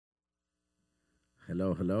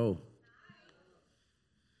Hello, hello.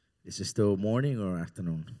 Is it still morning or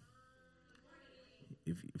afternoon?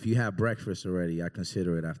 If you have breakfast already, I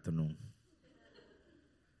consider it afternoon.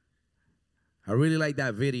 I really like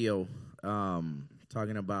that video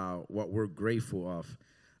talking about what we're grateful of.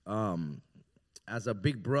 Um, as a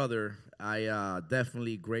big brother, I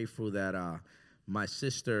definitely grateful that my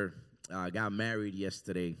sister got married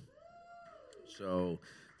yesterday. So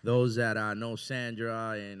those that know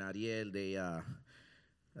Sandra and Ariel, they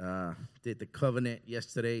did the covenant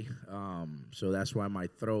yesterday. So that's why my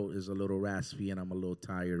throat is a little raspy and I'm a little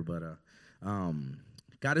tired. But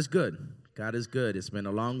God is good. God is good. It's been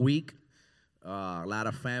a long week. A lot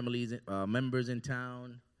of families, members in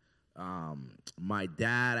town. My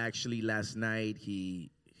dad actually last night, he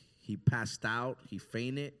passed out. He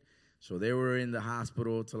fainted. So they were in the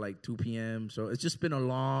hospital till like 2 p.m. So it's just been a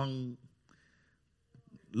long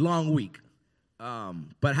week.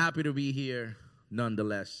 But happy to be here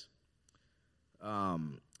nonetheless.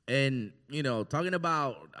 And, you know, talking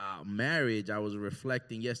about marriage, I was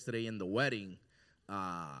reflecting yesterday in the wedding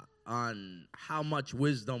on how much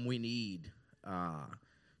wisdom we need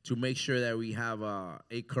to make sure that we have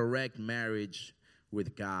a correct marriage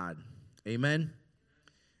with God. Amen?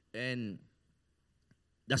 And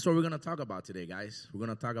that's what we're going to talk about today, guys. We're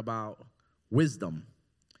going to talk about wisdom.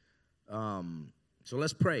 So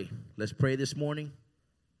let's pray. Let's pray this morning.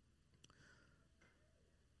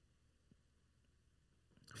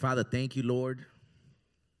 Father, thank you, Lord.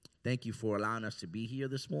 Thank you for allowing us to be here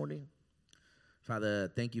this morning.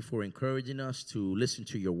 Father, thank you for encouraging us to listen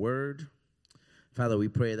to your word. Father, we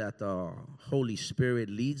pray that the Holy Spirit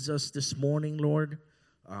leads us this morning, Lord.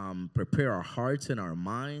 Prepare our hearts and our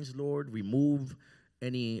minds, Lord. Remove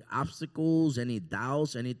any obstacles, any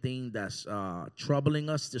doubts, anything that's troubling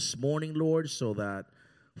us this morning, Lord, so that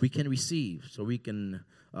we can receive, so we can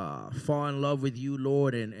fall in love with you,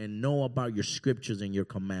 Lord, and know about your scriptures and your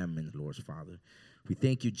commandments, Lord, Father. We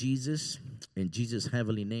thank you, Jesus. In Jesus'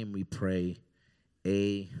 heavenly name we pray.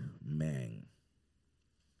 Amen.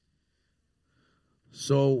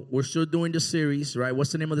 So we're still doing the series, right?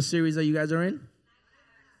 What's the name of the series that you guys are in?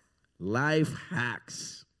 Life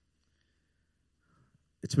Hacks.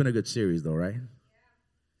 It's been a good series, though, right?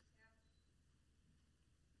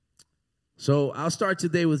 So I'll start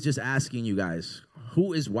today with just asking you guys,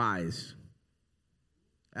 who is wise?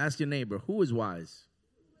 Ask your neighbor, who is wise?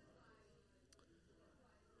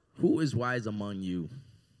 Who is wise among you?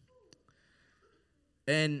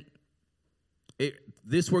 And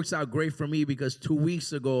this works out great for me because 2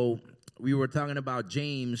 weeks ago, we were talking about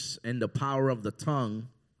James and the power of the tongue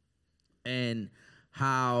and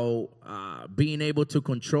how being able to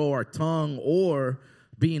control our tongue or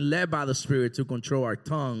being led by the Spirit to control our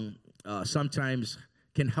tongue sometimes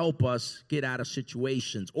can help us get out of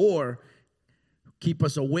situations or keep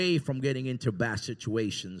us away from getting into bad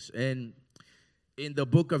situations. And in the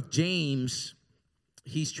book of James,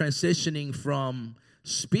 he's transitioning from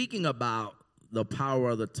speaking about the power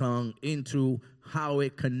of the tongue into how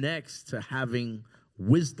it connects to having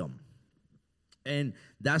wisdom. And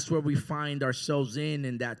that's where we find ourselves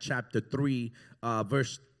in that chapter 3,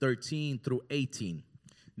 verse 13 through 18.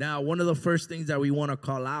 Now, one of the first things that we want to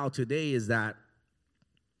call out today is that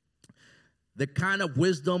the kind of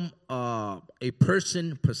wisdom a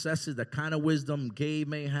person possesses, the kind of wisdom Gabe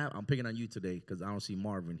may have. I'm picking on you today because I don't see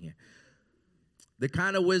Marvin here. The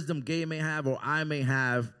kind of wisdom Gabe may have or I may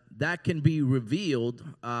have, that can be revealed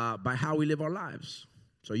by how we live our lives.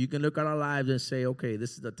 So you can look at our lives and say, okay,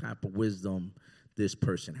 this is the type of wisdom this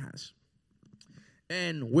person has.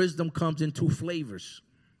 And wisdom comes in two flavors.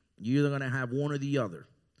 You're either going to have one or the other.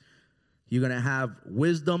 You're going to have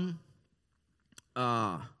wisdom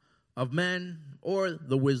of men or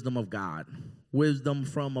the wisdom of God. Wisdom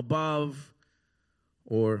from above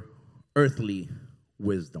or earthly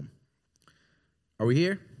wisdom. Are we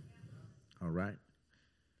here? All right.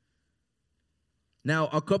 Now,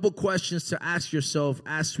 a couple questions to ask yourself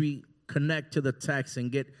as we connect to the text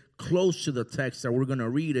and get close to the text that we're going to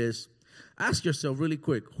read is, ask yourself really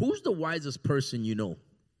quick, who's the wisest person you know?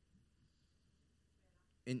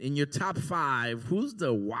 In your top 5, who's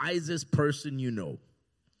the wisest person you know?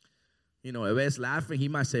 You know, if it's laughing, he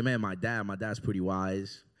might say, man, my dad's pretty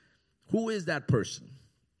wise. Who is that person?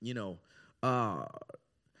 You know,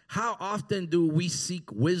 how often do we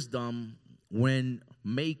seek wisdom when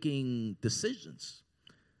making decisions?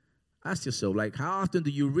 Ask yourself, like, how often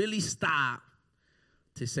do you really stop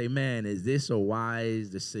to say, man, is this a wise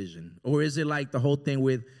decision? Or is it like the whole thing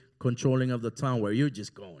with controlling of the tongue where you're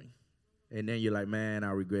just going? And then you're like, man,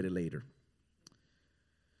 I'll regret it later.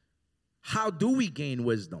 How do we gain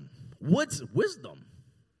wisdom? What's wisdom?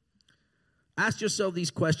 Ask yourself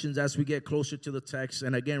these questions as we get closer to the text.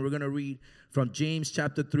 And again, we're going to read from James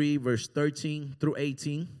chapter 3, verse 13 through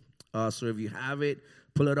 18. So if you have it,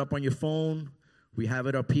 pull it up on your phone. We have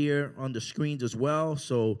it up here on the screens as well.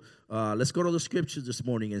 So let's go to the scriptures this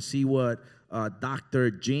morning and see what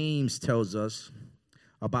Dr. James tells us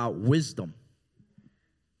about wisdom.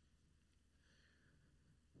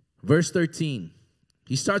 Verse 13,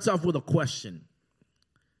 he starts off with a question.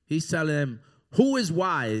 He's telling him, who is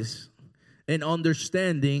wise and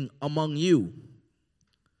understanding among you?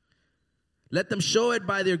 Let them show it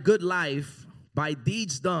by their good life, by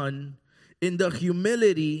deeds done, in the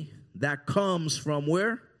humility that comes from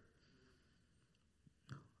where?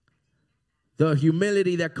 The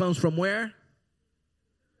humility that comes from where?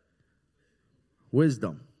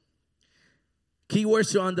 Wisdom. Key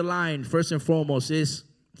words to underline, first and foremost, is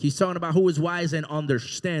he's talking about who is wise and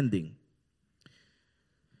understanding.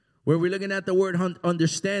 Where we're looking at the word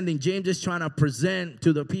understanding, James is trying to present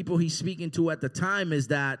to the people he's speaking to at the time is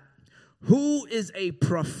that who is a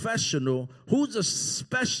professional, who's a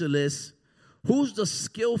specialist, who's the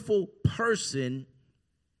skillful person,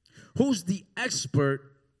 who's the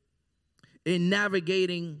expert in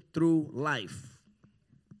navigating through life?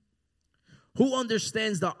 Who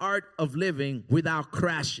understands the art of living without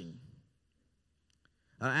crashing?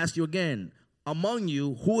 I'll ask you again, among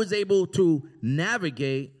you, who is able to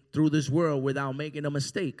navigate through this world without making a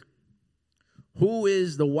mistake? Who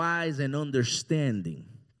is the wise and understanding?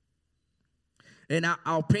 And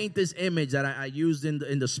I'll paint this image that I used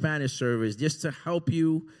in the Spanish service just to help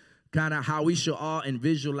you kind of how we should all and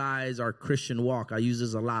visualize our Christian walk. I use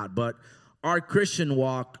this a lot, but our Christian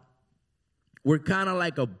walk, we're kind of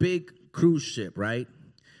like a big cruise ship, right?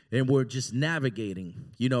 And we're just navigating.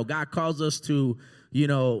 You know, God calls us to, you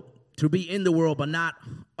know, to be in the world, but not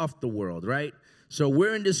of the world, right? So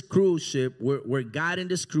we're in this cruise ship. We're guiding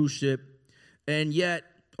this cruise ship. And yet,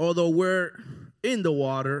 although we're in the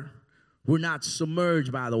water, we're not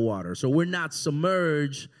submerged by the water. So we're not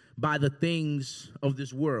submerged by the things of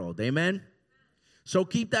this world. Amen? So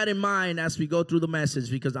keep that in mind as we go through the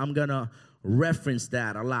message, because I'm going to reference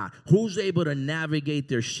that a lot. Who's able to navigate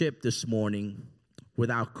their ship this morning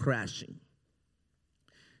without crashing?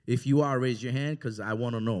 If you are, raise your hand, because I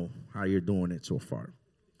want to know how you're doing it so far.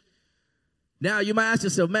 Now, you might ask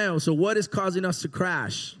yourself, man, so what is causing us to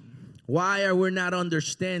crash? Why are we not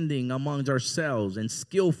understanding amongst ourselves and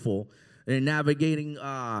skillful in navigating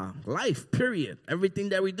life, period, everything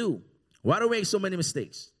that we do? Why do we make so many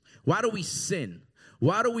mistakes? Why do we sin?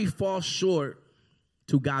 Why do we fall short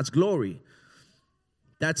to God's glory?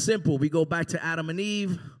 That's simple. We go back to Adam and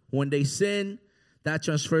Eve. When they sin, that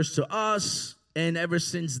transfers to us. And ever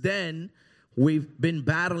since then, we've been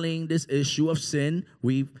battling this issue of sin.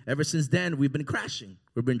 Ever since then, we've been crashing.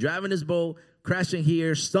 We've been driving this boat, crashing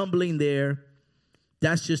here, stumbling there.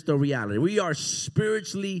 That's just the reality. We are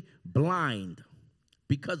spiritually blind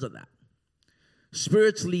because of that.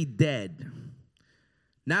 Spiritually dead.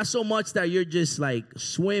 Not so much that you're just like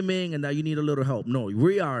swimming and that you need a little help. No,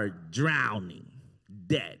 we are drowning,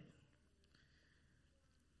 dead.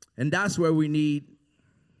 And that's where we need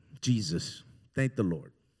Jesus. Thank the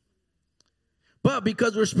Lord. But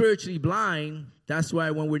because we're spiritually blind, that's why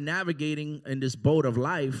when we're navigating in this boat of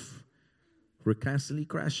life, we're constantly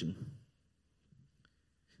crashing.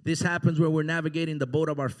 This happens when we're navigating the boat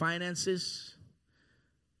of our finances,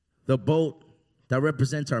 the boat that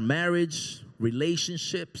represents our marriage,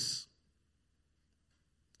 relationships.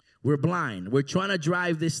 We're blind. We're trying to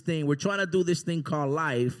drive this thing. We're trying to do this thing called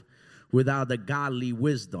life without the godly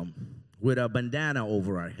wisdom, with a bandana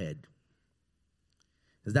over our head.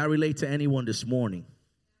 Does that relate to anyone this morning?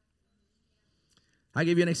 I'll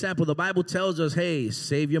give you an example. The Bible tells us, hey,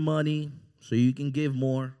 save your money so you can give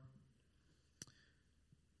more.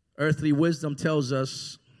 Earthly wisdom tells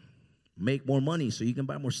us, make more money so you can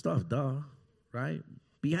buy more stuff, right?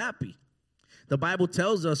 Be happy. The Bible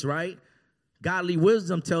tells us, right? Godly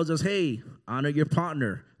wisdom tells us, hey, honor your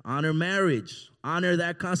partner, honor marriage, honor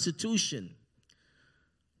that constitution.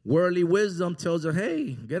 Worldly wisdom tells us,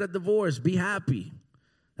 hey, get a divorce, be happy.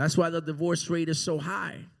 That's why the divorce rate is so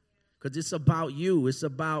high, because it's about you. It's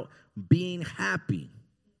about being happy.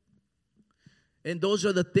 And those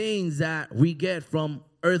are the things that we get from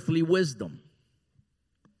earthly wisdom.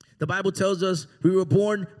 The Bible tells us we were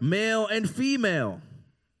born male and female.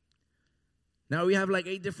 Now we have like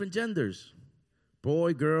 8 different genders.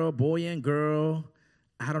 Boy, girl, boy and girl.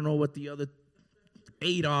 I don't know what the other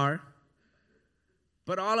 8 are.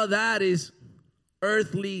 But all of that is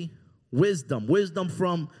earthly wisdom, wisdom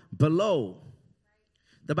from below.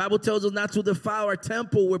 The Bible tells us not to defile our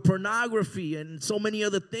temple with pornography and so many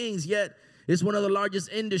other things, yet It's one of the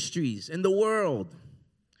largest industries in the world.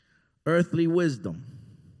 Earthly wisdom.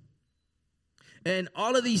 And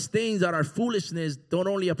all of these things that are foolishness don't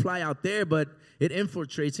only apply out there, but it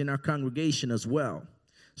infiltrates in our congregation as well.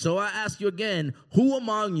 So I ask you again, who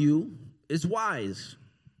among you is wise?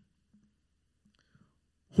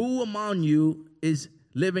 Who among you is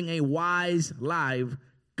living a wise life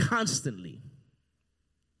constantly?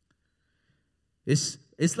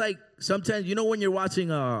 It's like sometimes, you know, when you're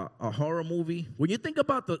watching a horror movie, when you think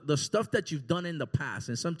about the stuff that you've done in the past,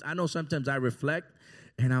 and I know sometimes I reflect,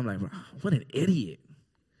 and I'm like, what an idiot.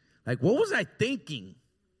 Like, what was I thinking?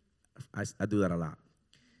 I do that a lot.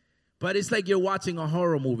 But it's like you're watching a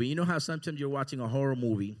horror movie. You know how sometimes you're watching a horror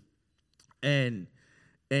movie, and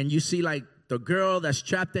you see like the girl that's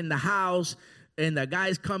trapped in the house, and the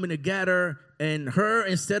guy's coming to get her, and her,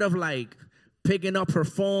 instead of like picking up her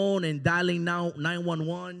phone and dialing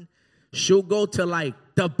 911, she'll go to like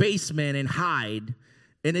the basement and hide.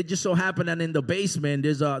 And it just so happened that in the basement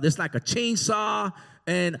there's like a chainsaw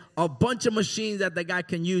and a bunch of machines that the guy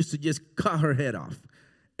can use to just cut her head off.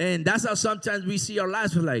 And that's how sometimes we see our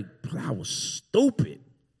lives. We're like, that was stupid.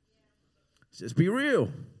 Just be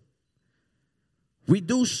real. We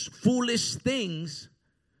do foolish things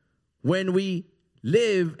when we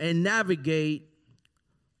live and navigate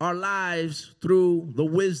our lives through the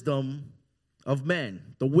wisdom of men,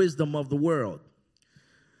 the wisdom of the world.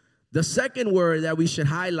 The second word that we should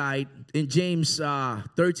highlight in James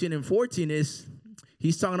 13 and 14 is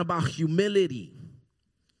he's talking about humility,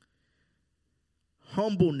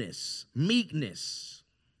 humbleness, meekness.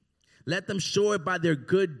 Let them show it by their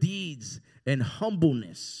good deeds and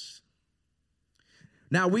humbleness.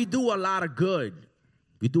 Now, we do a lot of good.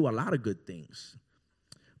 We do a lot of good things.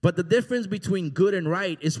 But the difference between good and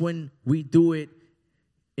right is when we do it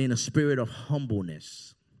in a spirit of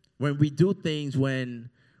humbleness. When we do things when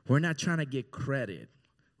we're not trying to get credit.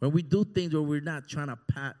 When we do things where we're not trying to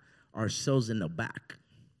pat ourselves in the back.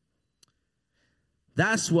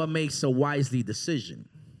 That's what makes a wisely decision.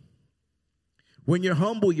 When you're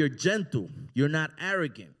humble, you're gentle. You're not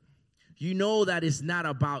arrogant. You know that it's not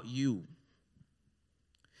about you.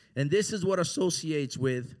 And this is what associates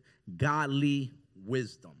with godly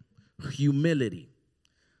wisdom, humility.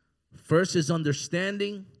 First is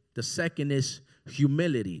understanding. The second is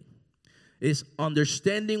humility. It's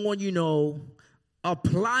understanding what you know,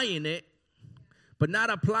 applying it, but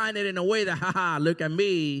not applying it in a way that, haha, look at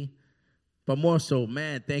me, but more so,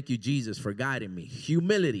 man, thank you, Jesus, for guiding me.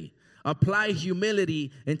 Humility. Apply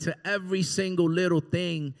humility into every single little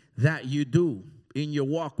thing that you do in your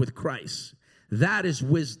walk with Christ. That is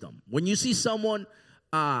wisdom. When you see someone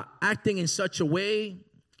acting in such a way,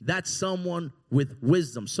 that's someone with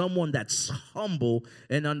wisdom, someone that's humble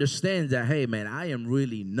and understands that, hey, man, I am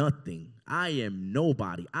really nothing. I am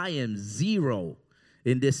nobody. I am zero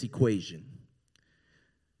in this equation.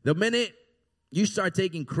 The minute you start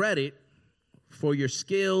taking credit for your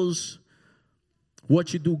skills,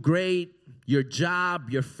 what you do great, your job,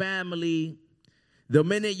 your family, the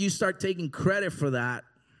minute you start taking credit for that,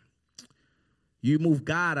 you move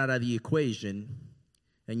God out of the equation.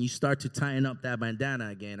 And you start to tighten up that bandana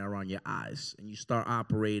again around your eyes. And you start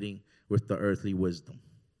operating with the earthly wisdom.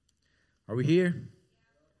 Are we here?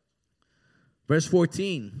 Verse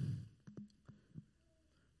 14.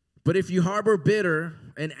 But if you harbor bitter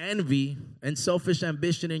and envy and selfish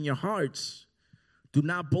ambition in your hearts, do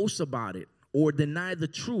not boast about it or deny the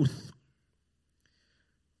truth.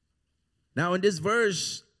 Now in this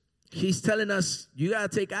verse, he's telling us you got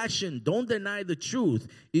to take action. Don't deny the truth.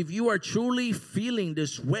 If you are truly feeling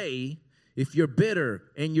this way, if you're bitter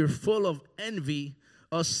and you're full of envy,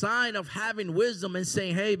 a sign of having wisdom and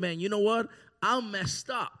saying, hey, man, you know what? I'm messed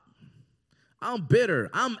up. I'm bitter.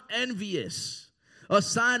 I'm envious. A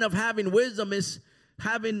sign of having wisdom is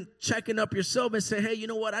checking up yourself and say, hey, you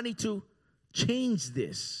know what? I need to change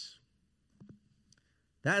this.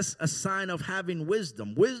 That's a sign of having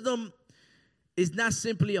wisdom. Wisdom is not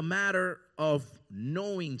simply a matter of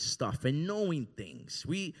knowing stuff and knowing things.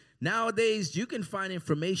 Nowadays, you can find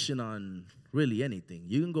information on really anything.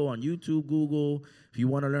 You can go on YouTube, Google. If you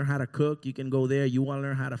want to learn how to cook, you can go there. You want to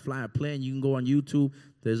learn how to fly a plane, you can go on YouTube.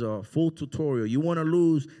 There's a full tutorial. You want to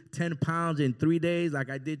lose 10 pounds in 3 days like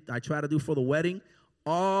I try to do for the wedding.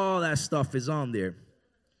 All that stuff is on there.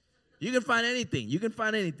 You can find anything. You can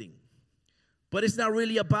find anything. But it's not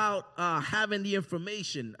really about having the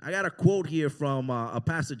information. I got a quote here from a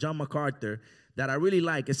pastor, John MacArthur, that I really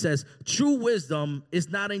like. It says, true wisdom is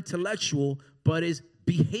not intellectual, but is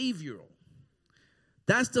behavioral.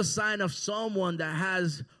 That's the sign of someone that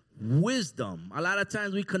has wisdom. A lot of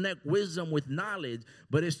times we connect wisdom with knowledge,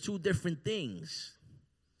 but it's two different things.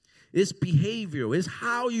 It's behavioral. It's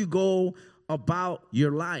how you go about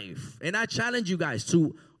your life. And I challenge you guys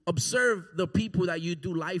to observe the people that you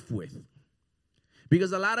do life with.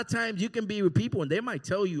 Because a lot of times you can be with people and they might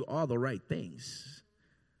tell you all the right things.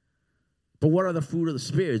 But what are the fruit of the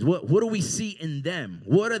Spirit? What do we see in them?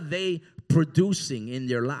 What are they producing in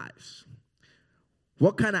their lives?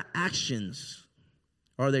 What kind of actions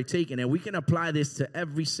are they taking? And we can apply this to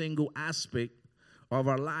every single aspect of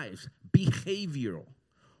our lives. Behavioral.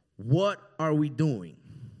 What are we doing?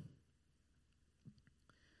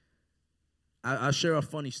 I'll share a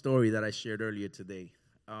funny story that I shared earlier today.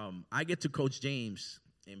 I get to coach James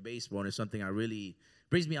in baseball, and it's something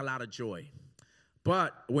brings me a lot of joy.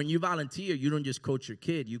 But when you volunteer, you don't just coach your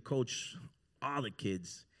kid, you coach all the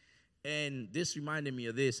kids. And this reminded me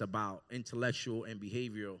of this about intellectual and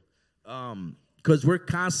behavioral. Because we're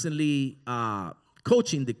constantly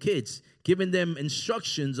coaching the kids, giving them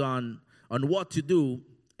instructions on what to do.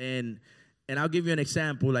 And I'll give you an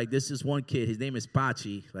example. Like, this is one kid. His name is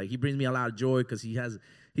Pachi. Like, he brings me a lot of joy because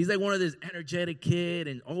he's like one of this energetic kid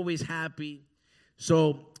and always happy.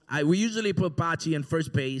 So we usually put Pachi in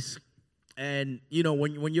first base. And, you know,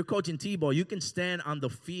 when you're coaching T-ball, you can stand on the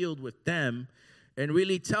field with them and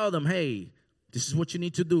really tell them, hey, this is what you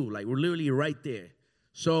need to do. Like, we're literally right there.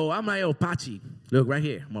 So I'm like, oh, Pachi, look, right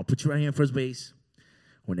here. I'm going to put you right here in first base.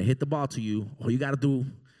 When they hit the ball to you, all you got to do,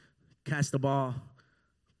 catch the ball,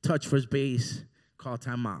 touch first base, call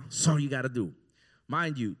timeout. That's all you got to do.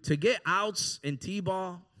 Mind you, to get outs in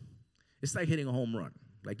T-ball, it's like hitting a home run.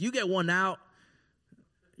 Like, you get one out,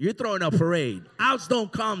 you're throwing a parade. Outs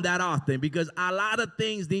don't come that often because a lot of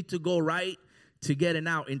things need to go right to get an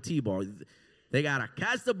out in T-ball. They got to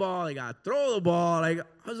catch the ball. They got to throw the ball. Like,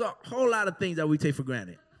 there's a whole lot of things that we take for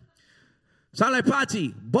granted. So I'm like,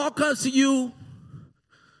 Pachi, ball comes to you,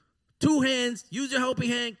 two hands, use your helping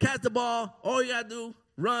hand, catch the ball. All you got to do,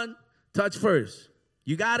 run, touch first.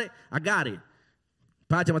 You got it? I got it.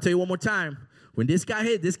 Pachi, I'm going to tell you one more time. When this guy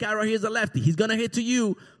right here is a lefty. He's going to hit to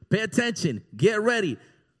you. Pay attention. Get ready.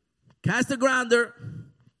 Catch the grounder.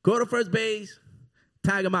 Go to first base.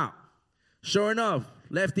 Tag him out. Sure enough,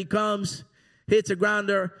 lefty comes, hits a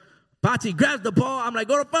grounder. Pachi grabs the ball. I'm like,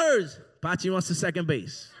 go to first. Pachi wants to second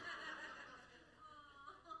base.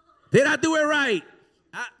 Did I do it right?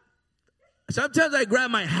 Sometimes I grab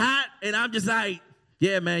my hat, and I'm just like,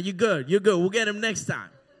 yeah, man, you're good. You're good. We'll get him next time.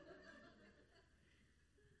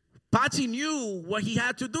 Pachi knew what he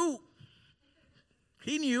had to do.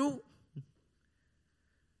 He knew.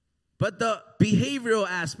 But the behavioral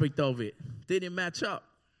aspect of it didn't match up.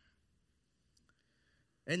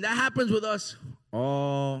 And that happens with us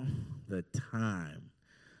all the time.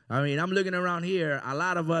 I mean, I'm looking around here. A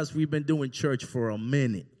lot of us, we've been doing church for a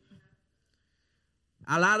minute.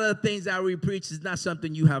 A lot of the things that we preach is not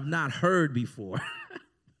something you have not heard before.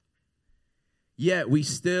 Yet we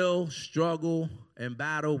still struggle and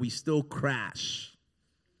battle. We still crash.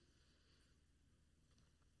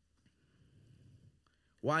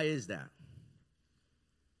 Why is that?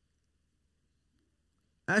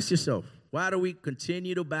 Ask yourself, why do we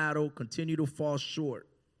continue to battle, continue to fall short?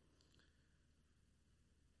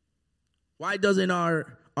 Why doesn't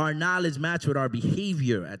our knowledge match with our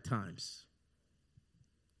behavior at times?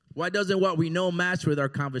 Why doesn't what we know match with our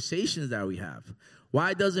conversations that we have?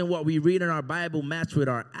 Why doesn't what we read in our Bible match with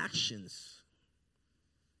our actions?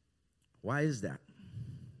 Why is that?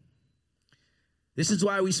 This is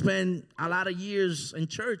why we spend a lot of years in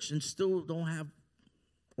church and still don't have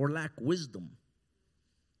or lack wisdom.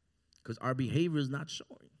 Because our behavior is not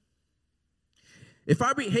showing. If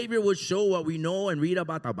our behavior would show what we know and read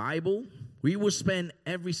about the Bible, we would spend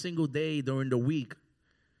every single day during the week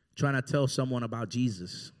trying to tell someone about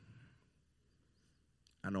Jesus.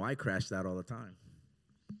 I know I crash that all the time.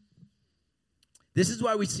 This is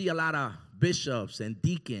why we see a lot of bishops and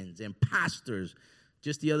deacons and pastors.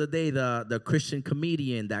 Just the other day, the Christian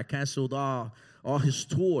comedian that canceled all his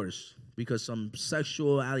tours because some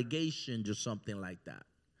sexual allegations or something like that.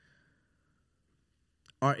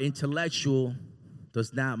 Our intellectual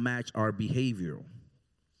does not match our behavioral.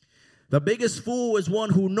 The biggest fool is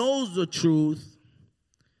one who knows the truth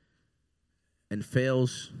and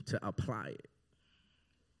fails to apply it.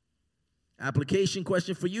 Application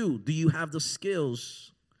question for you. Do you have the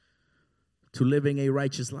skills to living a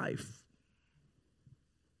righteous life?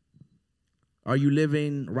 Are you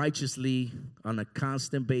living righteously on a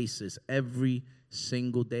constant basis every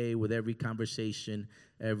single day with every conversation,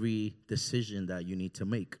 every decision that you need to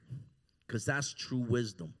make? Because that's true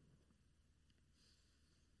wisdom.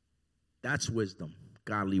 That's wisdom,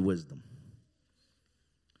 godly wisdom.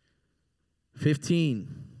 15.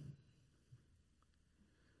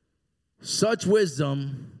 Such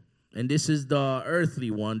wisdom and this is the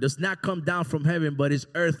earthly one, does not come down from heaven, but is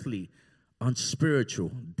earthly,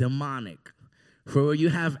 unspiritual, demonic. For where you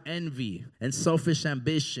have envy and selfish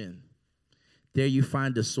ambition, there you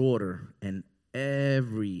find disorder and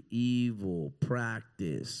every evil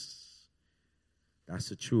practice. That's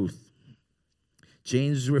the truth.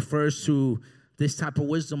 James refers to this type of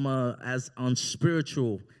wisdom as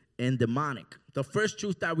unspiritual and demonic. The first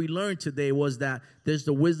truth that we learned today was that there's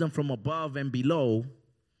the wisdom from above and below.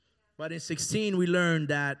 But in 16, we learned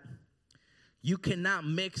that you cannot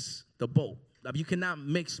mix the boat. You cannot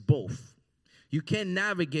mix both. You can't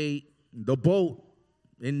navigate the boat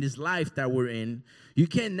in this life that we're in. You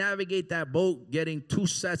can't navigate that boat getting two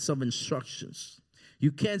sets of instructions.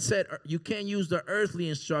 You can't use the earthly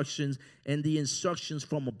instructions and the instructions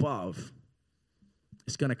from above.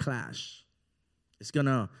 It's going to clash. It's going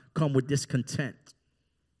to come with discontent.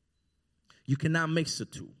 You cannot mix the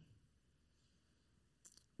two.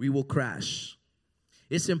 We will crash.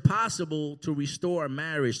 It's impossible to restore a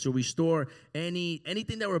marriage, to restore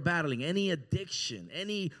anything that we're battling, any addiction,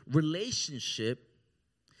 any relationship,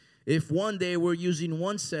 if one day we're using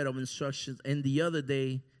one set of instructions and the other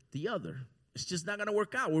day, the other. It's just not going to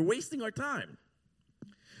work out. We're wasting our time.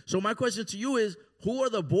 So my question to you is, who are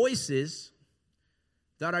the voices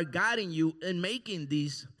that are guiding you in making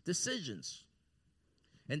these decisions?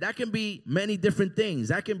 And that can be many different things.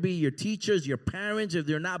 That can be your teachers, your parents, if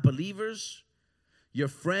they're not believers, your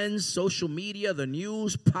friends, social media, the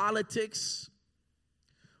news, politics.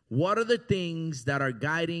 What are the things that are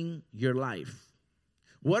guiding your life?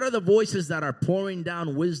 What are the voices that are pouring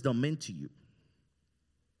down wisdom into you?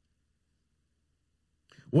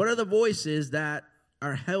 What are the voices that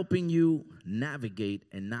are helping you navigate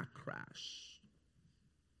and not crash?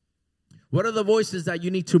 What are the voices that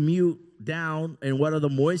you need to mute down? And what are the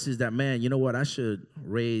voices that, man, you know what, I should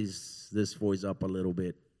raise this voice up a little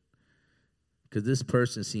bit? Because this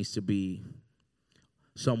person seems to be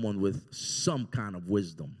someone with some kind of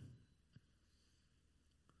wisdom.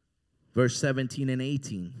 Verse 17 and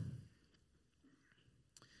 18.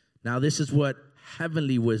 Now this is what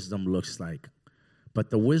heavenly wisdom looks like. But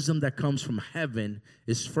the wisdom that comes from heaven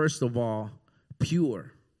is first of all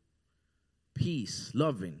pure, peace,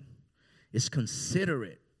 loving. It's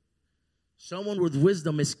considerate. Someone with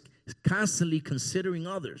wisdom is constantly considering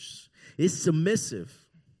others. It's submissive.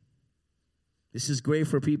 This is great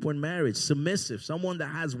for people in marriage. Submissive. Someone that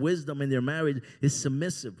has wisdom in their marriage is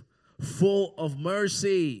submissive. Full of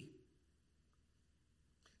mercy.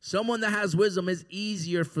 Someone that has wisdom is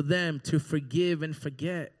easier for them to forgive and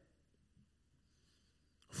forget.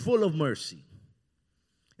 Full of mercy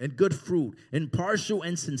and good fruit. Impartial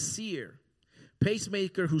and sincere.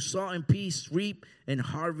 Pacemaker who sow in peace, reap and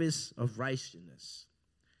harvest of righteousness.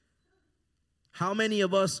 How many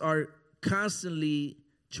of us are constantly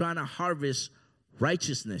trying to harvest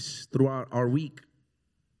righteousness throughout our week?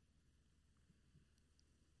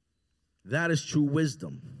 That is true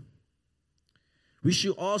wisdom. We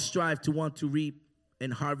should all strive to want to reap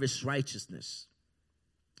and harvest righteousness.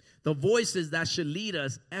 The voices that should lead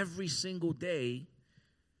us every single day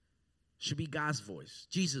should be God's voice,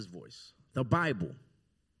 Jesus' voice, the Bible.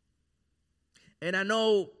 And I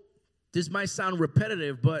know this might sound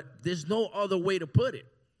repetitive, but there's no other way to put it.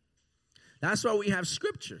 That's why we have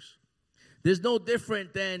scriptures. There's no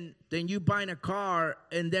different than you buying a car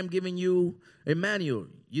and them giving you a manual.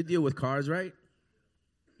 You deal with cars, right?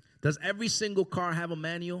 Does every single car have a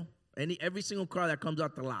manual? Every single car that comes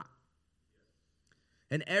out the lot.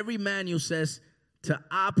 And every manual says to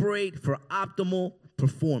operate for optimal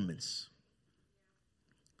performance.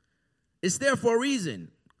 It's there for a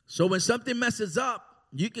reason. So when something messes up,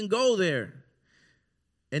 you can go there.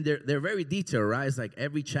 And they're very detailed, right? It's like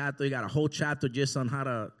every chapter, you got a whole chapter just on how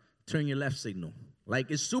to turn your left signal.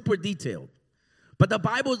 Like it's super detailed. But the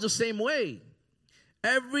Bible is the same way.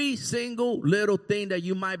 Every single little thing that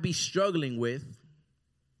you might be struggling with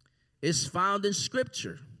is found in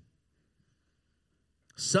Scripture.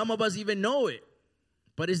 Some of us even know it,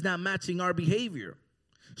 but it's not matching our behavior.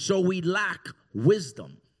 So we lack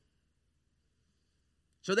wisdom.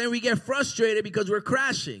 So then we get frustrated because we're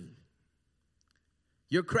crashing.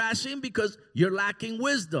 You're crashing because you're lacking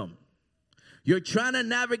wisdom. You're trying to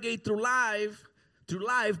navigate through life,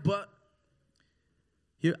 but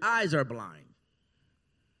your eyes are blind.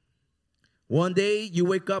 One day you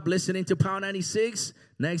wake up listening to Power 96.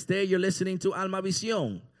 Next day you're listening to Alma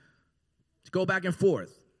Visión. Go back and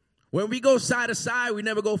forth. When we go side to side, we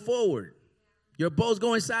never go forward. Your boat's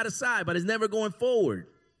going side to side, but it's never going forward.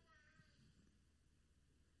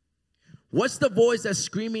 What's the voice that's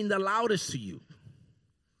screaming the loudest to you?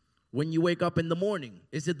 when you wake up in the morning?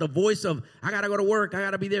 Is it the voice of, I got to go to work, I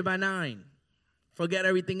got to be there by 9, forget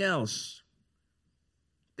everything else?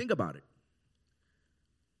 Think about it.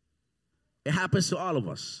 It happens to all of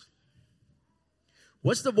us.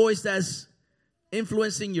 What's the voice that's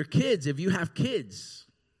influencing your kids if you have kids?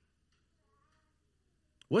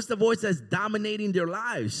 What's the voice that's dominating their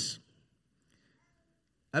lives?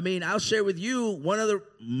 I mean, I'll share with you one of the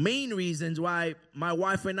main reasons why my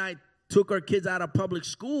wife and I took our kids out of public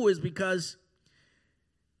school is because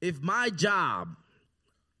if my job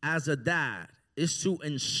as a dad is to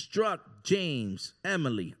instruct James,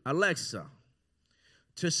 Emily, Alexa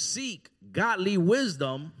to seek godly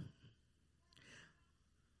wisdom,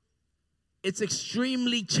 it's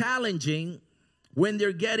extremely challenging when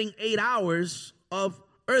they're getting 8 hours of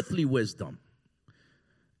earthly wisdom.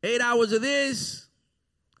 8 hours of this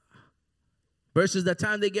versus the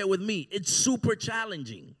time they get with me. It's super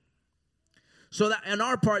challenging. So that on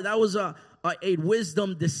our part, that was a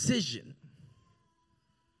wisdom decision.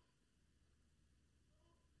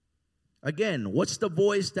 Again, what's the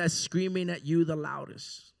voice that's screaming at you the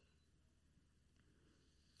loudest?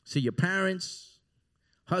 So your parents,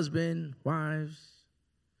 husband, wives,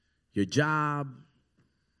 your job.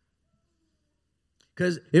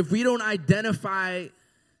 Because if we don't identify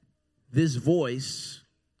this voice,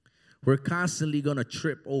 we're constantly going to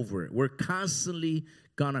trip over it. We're constantly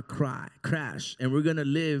going to crash, and we're going to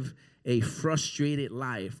live a frustrated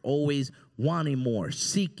life, always wanting more,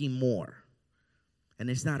 seeking more. And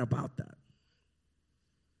it's not about that.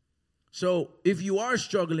 So if you are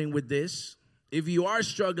struggling with this, if you are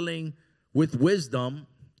struggling with wisdom,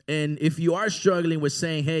 and if you are struggling with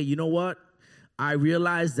saying, hey, you know what? I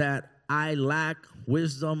realize that I lack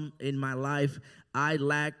wisdom in my life. I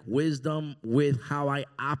lack wisdom with how I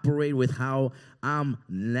operate, with how I'm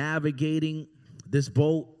navigating this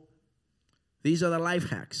boat. These are the life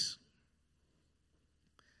hacks.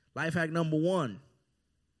 Life hack number 1.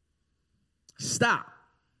 Stop.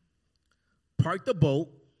 Park the boat.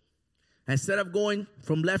 Instead of going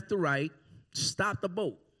from left to right, stop the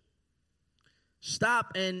boat.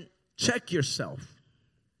 Stop and check yourself.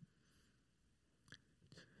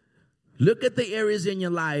 Look at the areas in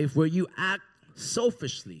your life where you act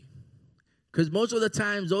selfishly. Because most of the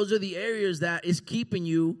times, those are the areas that is keeping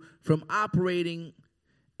you from operating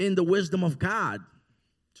in the wisdom of God,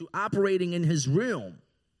 to operating in His realm.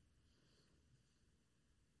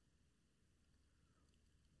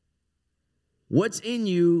 What's in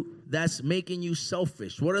you that's making you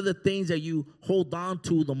selfish? What are the things that you hold on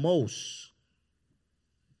to the most?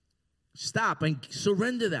 Stop and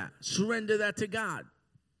surrender that. Surrender that to God.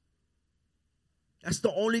 That's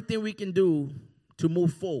the only thing we can do to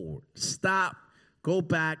move forward. Stop, go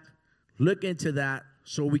back, look into that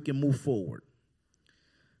so we can move forward.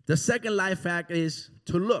 The second life hack is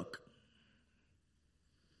to look.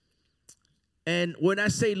 And when I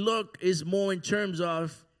say look, is more in terms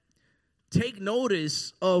of take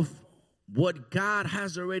notice of what God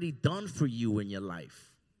has already done for you in your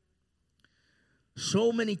life.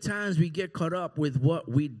 So many times we get caught up with what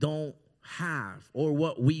we don't have or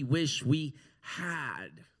what we wish we had.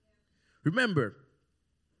 Remember,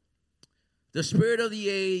 the spirit of the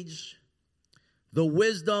age, the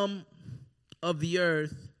wisdom of the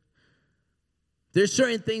earth, there's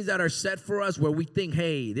certain things that are set for us where we think,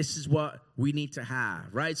 hey, this is what we need to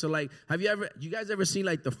have, right? So like, you guys ever seen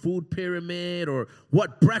like the food pyramid or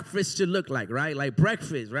what breakfast should look like, right? Like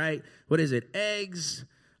breakfast, right? What is it? Eggs,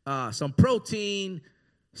 some protein,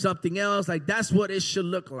 something else. Like that's what it should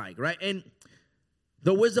look like, right? And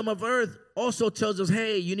the wisdom of earth also tells us,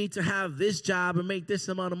 hey, you need to have this job and make this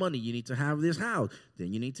amount of money. You need to have this house.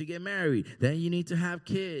 Then you need to get married. Then you need to have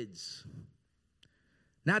kids.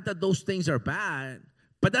 Not that those things are bad,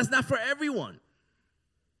 but that's not for everyone.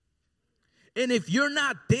 And if you're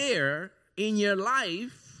not there in your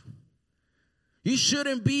life, you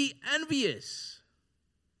shouldn't be envious.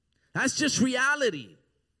 That's just reality.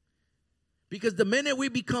 Because the minute we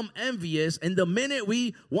become envious and the minute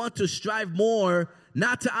we want to strive more,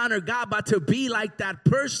 not to honor God, but to be like that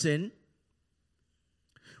person,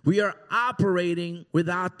 we are operating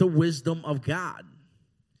without the wisdom of God.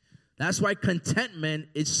 That's why contentment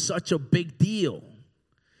is such a big deal.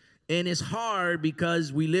 And it's hard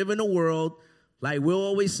because we live in a world, like Will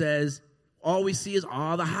always says, all we see is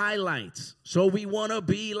all the highlights. So we want to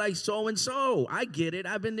be like so-and-so. I get it.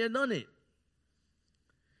 I've been there, done it.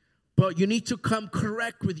 But you need to come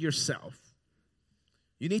correct with yourself.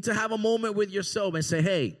 You need to have a moment with yourself and say,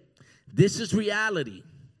 hey, this is reality.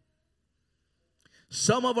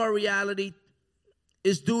 Some of our reality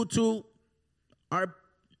is due to our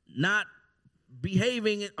not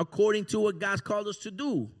behaving according to what God's called us to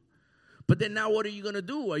do. But then now what are you going to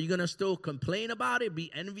do? Are you going to still complain about it, be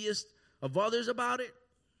envious of others about it?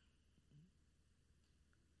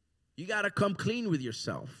 You got to come clean with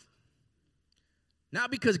yourself.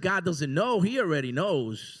 Not because God doesn't know. He already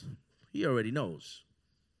knows. He already knows.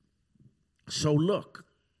 So look.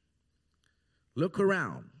 Look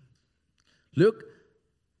around. Look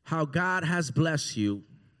how God has blessed you.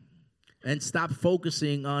 And stop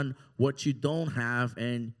focusing on what you don't have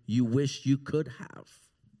and you wish you could have.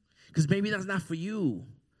 Because maybe that's not for you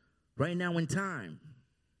right now in time.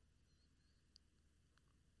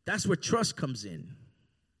 That's where trust comes in.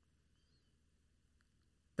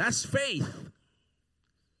 That's faith.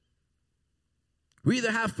 We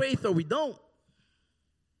either have faith or we don't.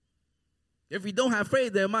 If we don't have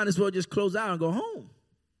faith, then might as well just close out and go home.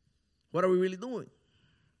 What are we really doing?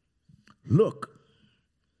 Look.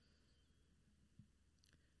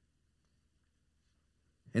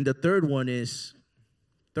 And the third one is,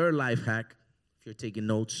 third life hack, if you're taking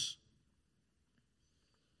notes,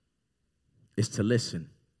 is to listen.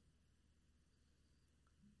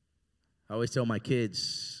 I always tell my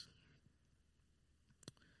kids,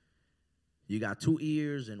 you got 2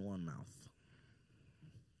 ears and 1 mouth.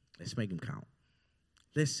 Let's make them count.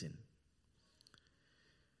 Listen.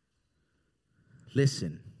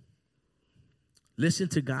 Listen. Listen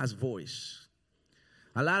to God's voice.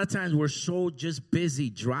 A lot of times we're so just busy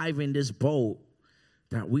driving this boat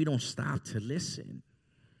that we don't stop to listen.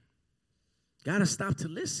 Gotta stop to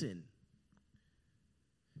listen.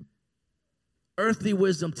 Earthly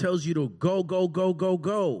wisdom tells you to go, go, go, go,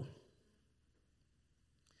 go.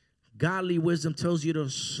 Godly wisdom tells you to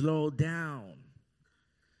slow down.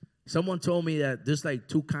 Someone told me that there's like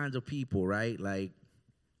 2 kinds of people, right? Like,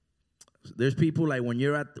 there's people like when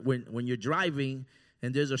you're driving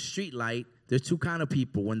and there's a street light, there's 2 kinds of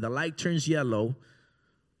people. When the light turns yellow,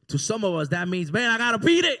 to some of us, that means, man, I got to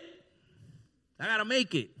beat it. I got to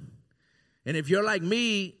make it. And if you're like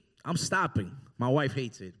me, I'm stopping. My wife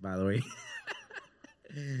hates it, by the way.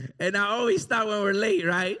 And I always stop when we're late,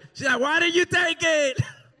 right? She's like, why didn't you take it?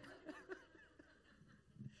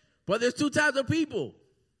 But there's 2 types of people.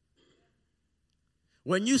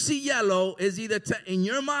 When you see yellow, it's either in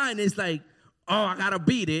your mind, it's like, oh, I got to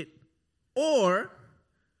beat it. Or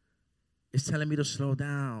it's telling me to slow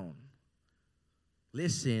down.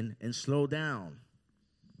 Listen and slow down.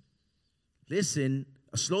 Listen,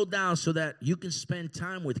 slow down so that you can spend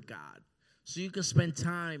time with God. So you can spend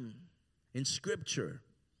time in Scripture.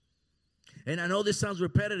 And I know this sounds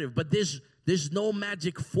repetitive, but there's no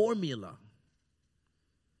magic formula.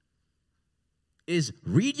 Is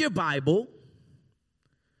read your Bible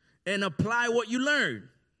and apply what you learn.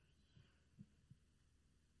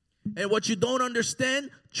 And what you don't understand,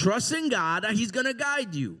 trust in God that He's going to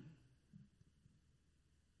guide you.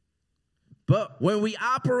 But when we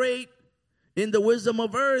operate in the wisdom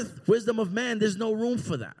of earth, wisdom of man, there's no room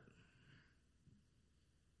for that.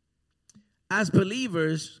 As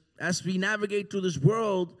believers, as we navigate through this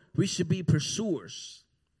world, we should be pursuers.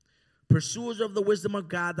 Pursuers of the wisdom of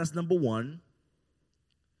God, that's number 1.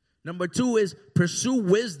 Number 2 is pursue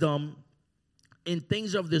wisdom in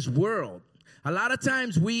things of this world. A lot of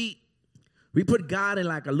times we put God in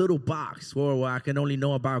like a little box, or well, I can only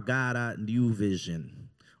know about God at New Vision,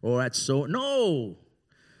 or at no.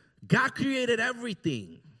 God created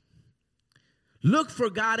everything. Look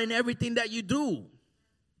for God in everything that you do.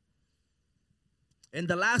 And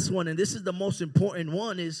the last one, and this is the most important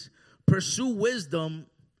one, is pursue wisdom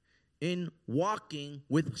in walking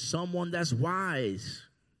with someone that's wise.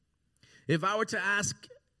 If I were to ask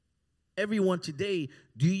everyone today,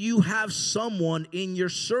 do you have someone in your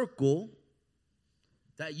circle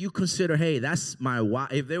that you consider, hey, that's my wise?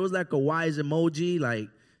 If there was like a wise emoji, like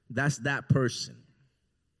that's that person.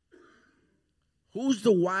 Who's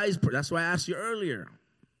the wise person? That's why I asked you earlier.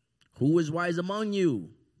 Who is wise among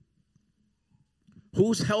you?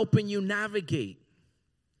 Who's helping you navigate?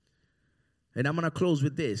 And I'm going to close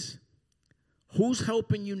with this. Who's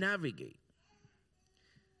helping you navigate?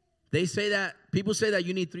 People say that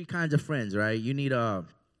you need 3 kinds of friends, right? You need a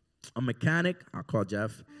mechanic, I'll call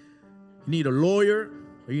Jeff. You need a lawyer,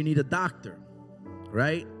 or you need a doctor,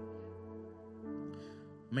 right?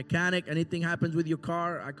 Mechanic, anything happens with your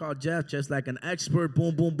car, I call Jeff, just like an expert,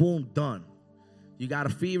 boom, boom, boom, done. You got a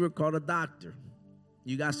fever, call a doctor.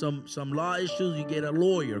 You got some law issues, you get a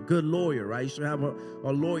lawyer, good lawyer, right? You should have a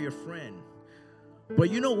lawyer friend. But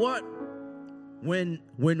you know what? When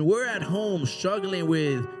we're at home struggling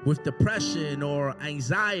with depression or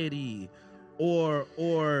anxiety or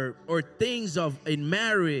things in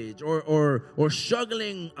marriage or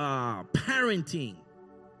struggling parenting,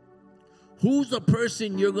 who's the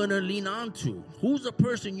person you're gonna lean on to? Who's the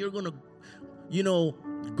person you're gonna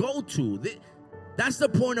go to. That's the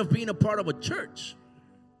point of being a part of a church.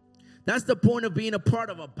 That's the point of being a part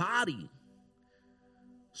of a body.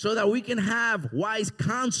 So that we can have wise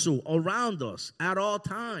counsel around us at all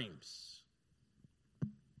times.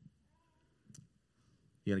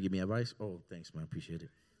 You gonna give me advice? Oh, thanks, man. Appreciate it.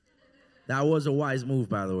 That was a wise move,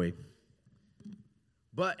 by the way.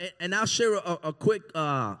 And I'll share a quick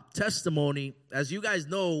testimony. As you guys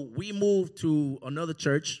know, we moved to another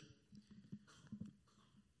church.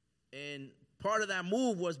 And part of that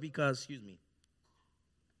move was because,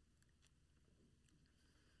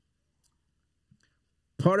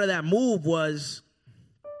 part of that move was,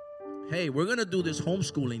 hey, we're going to do this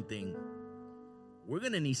homeschooling thing. We're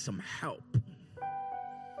going to need some help.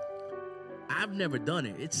 I've never done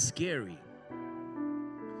it. It's scary.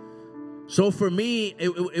 So for me,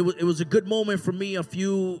 it was a good moment for me a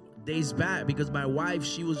few days back because my wife,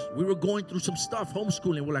 we were going through some stuff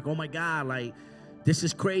homeschooling. We're like, oh my God, like, this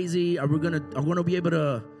is crazy. Are we gonna be able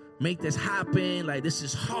to make this happen? Like, this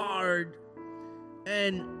is hard.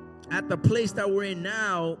 And at the place that we're in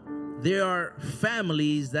now, there are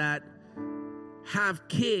families that have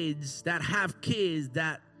kids that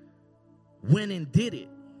went and did it.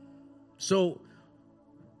 So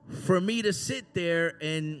for me to sit there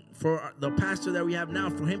and for the pastor that we have now,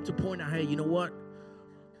 for him to point out, hey, you know what?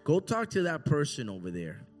 Go talk to that person over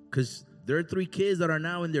there. Because there are 3 kids that are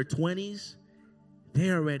now in their 20s.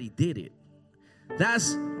 They already did it.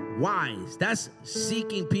 That's wise. That's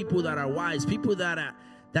seeking people that are wise. People that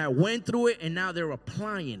went through it and now they're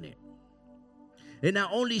applying it. And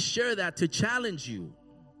I only share that to challenge you.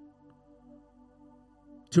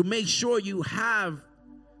 To make sure you have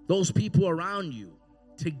those people around you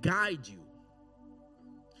to guide you.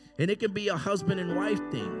 And it can be a husband and wife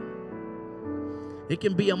thing. It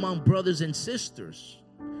can be among brothers and sisters.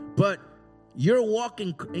 But your walk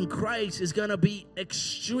in Christ is going to be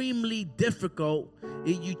extremely difficult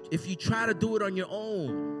if you try to do it on your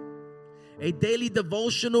own. A daily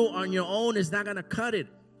devotional on your own is not going to cut it.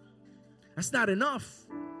 That's not enough.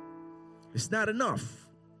 It's not enough.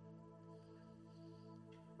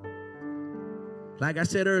 Like I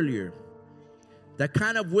said earlier, the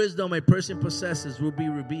kind of wisdom a person possesses will be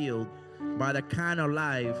revealed by the kind of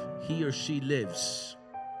life he or she lives.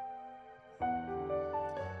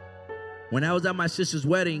 When I was at my sister's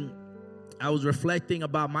wedding, I was reflecting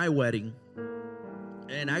about my wedding.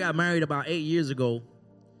 And I got married about 8 years ago.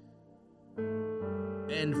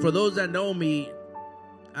 And for those that know me,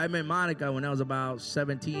 I met Monica when I was about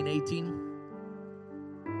 17,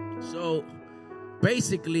 18. So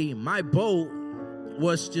basically, my boat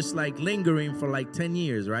was just like lingering for like 10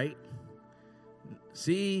 years, right?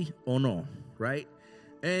 See or no, right?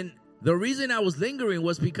 And the reason I was lingering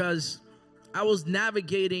was because I was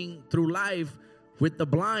navigating through life with the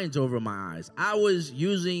blinds over my eyes. I was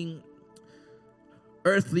using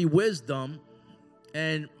earthly wisdom,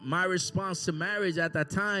 and my response to marriage at that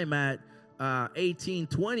time at 18,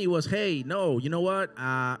 20 was, hey, no, you know what?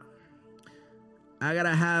 I got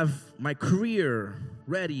to have my career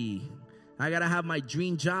ready. I got to have my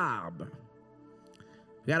dream job.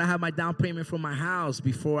 I got to have my down payment for my house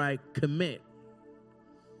before I commit.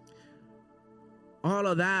 All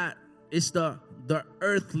of that is the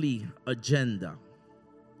earthly agenda.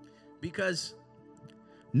 Because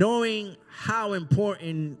knowing how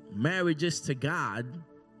important marriage is to God,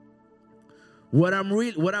 what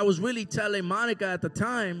I was really telling Monica at the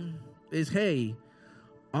time is, hey,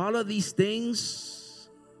 all of these things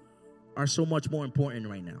are so much more important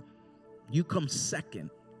right now. You come second.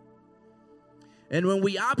 And when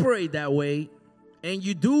we operate that way, and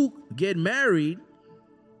you do get married,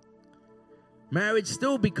 marriage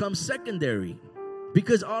still becomes secondary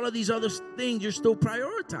because all of these other things you're still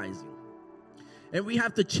prioritizing. And we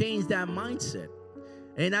have to change that mindset.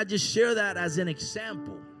 And I just share that as an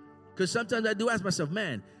example. Because sometimes I do ask myself,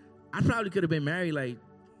 man, I probably could have been married like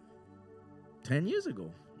 10 years ago,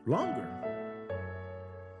 longer.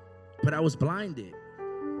 But I was blinded.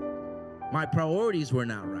 My priorities were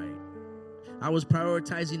not right. I was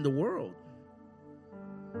prioritizing the world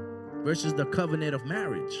versus the covenant of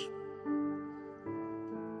marriage.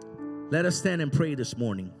 Let us stand and pray this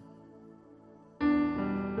morning.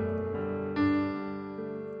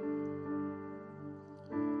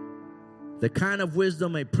 The kind of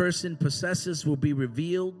wisdom a person possesses will be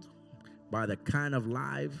revealed by the kind of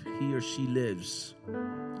life he or she lives.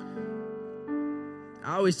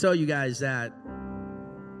 I always tell you guys that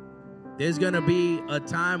there's going to be a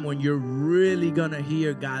time when you're really going to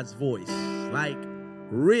hear God's voice. Like,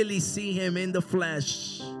 really see him in the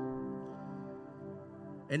flesh.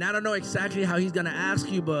 And I don't know exactly how he's going to ask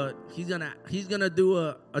you, but he's going to do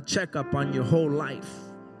a checkup on your whole life.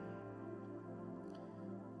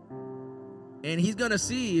 And he's going to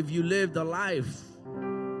see if you lived a life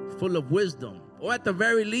full of wisdom. Or at the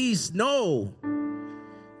very least, know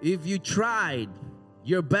if you tried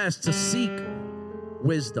your best to seek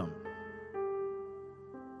wisdom.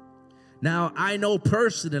 Now, I know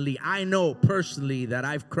personally that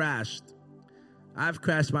I've crashed. I've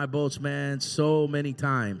crashed my boats, man, so many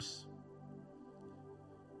times.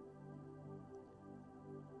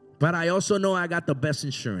 But I also know I got the best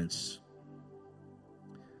insurance.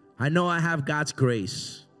 I know I have God's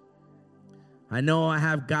grace. I know I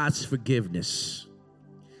have God's forgiveness.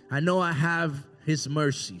 I know I have His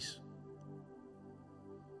mercies.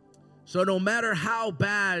 So no matter how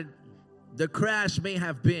bad the crash may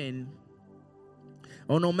have been,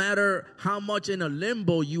 or no matter how much in a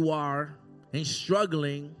limbo you are and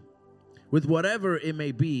struggling with whatever it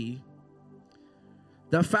may be,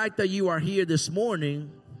 the fact that you are here this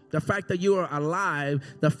morning, the fact that you are alive,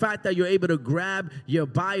 the fact that you're able to grab your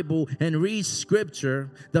Bible and read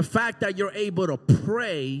scripture, the fact that you're able to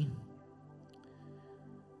pray,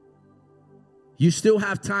 you still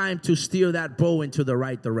have time to steer that boat into the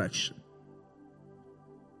right direction.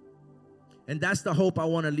 And that's the hope I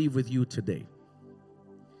want to leave with you today.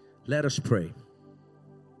 Let us pray.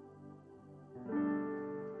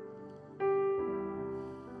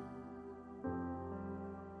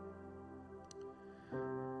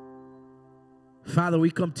 Father,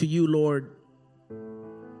 we come to you, Lord.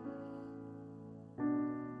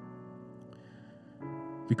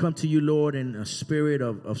 We come to you, Lord, in a spirit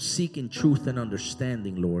of seeking truth and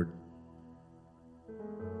understanding, Lord.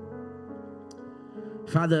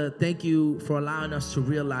 Father, thank you for allowing us to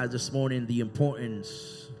realize this morning the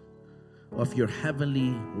importance of your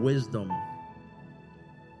heavenly wisdom,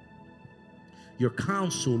 your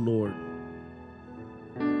counsel, Lord.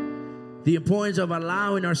 The importance of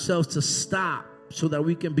allowing ourselves to stop so that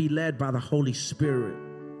we can be led by the Holy Spirit.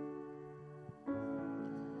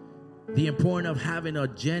 The importance of having a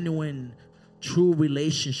genuine, true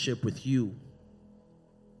relationship with you.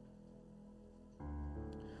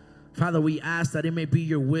 Father, we ask that it may be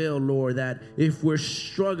your will, Lord, that if we're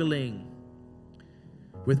struggling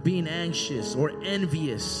with being anxious or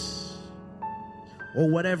envious or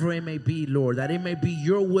whatever it may be, Lord, that it may be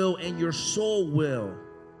your will and your soul will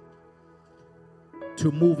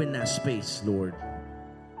to move in that space, Lord.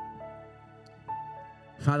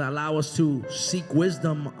 Father, allow us to seek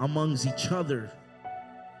wisdom amongst each other.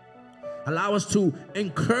 Allow us to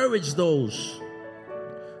encourage those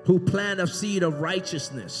who plant a seed of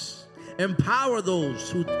righteousness. Empower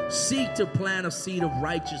those who seek to plant a seed of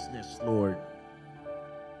righteousness, Lord.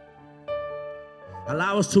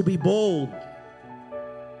 Allow us to be bold.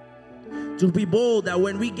 To be bold that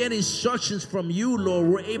when we get instructions from you, Lord,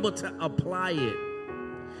 we're able to apply it.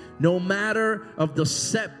 No matter of the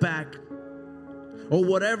setback or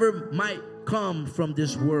whatever might come from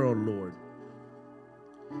this world, Lord.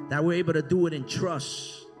 That we're able to do it in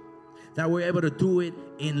trust. That we're able to do it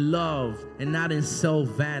in love and not in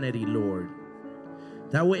self-vanity, Lord.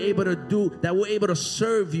 That we're able to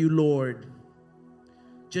serve you, Lord,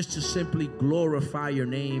 just to simply glorify your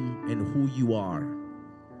name and who you are.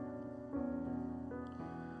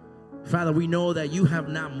 Father, we know that you have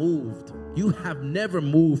not moved. You have never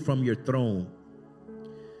moved from your throne.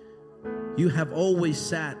 You have always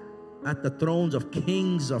sat at the thrones of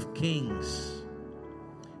kings,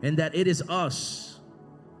 and that it is us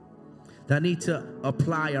that need to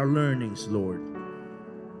apply our learnings, Lord.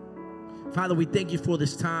 Father, we thank you for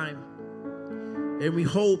this time, and we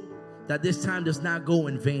hope that this time does not go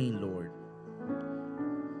in vain, Lord.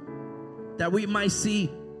 That we might see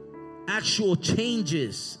actual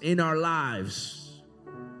changes in our lives.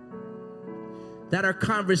 That our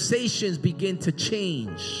conversations begin to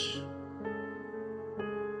change.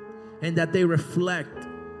 And that they reflect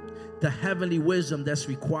the heavenly wisdom that's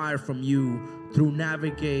required from you through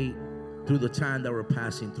navigate through the time that we're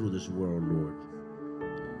passing through this world, Lord.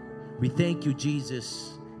 We thank you,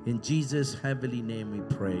 Jesus. In Jesus' heavenly name we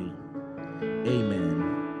pray.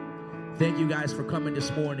 Amen. Thank you guys for coming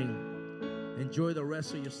this morning. Enjoy the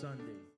rest of your Sunday.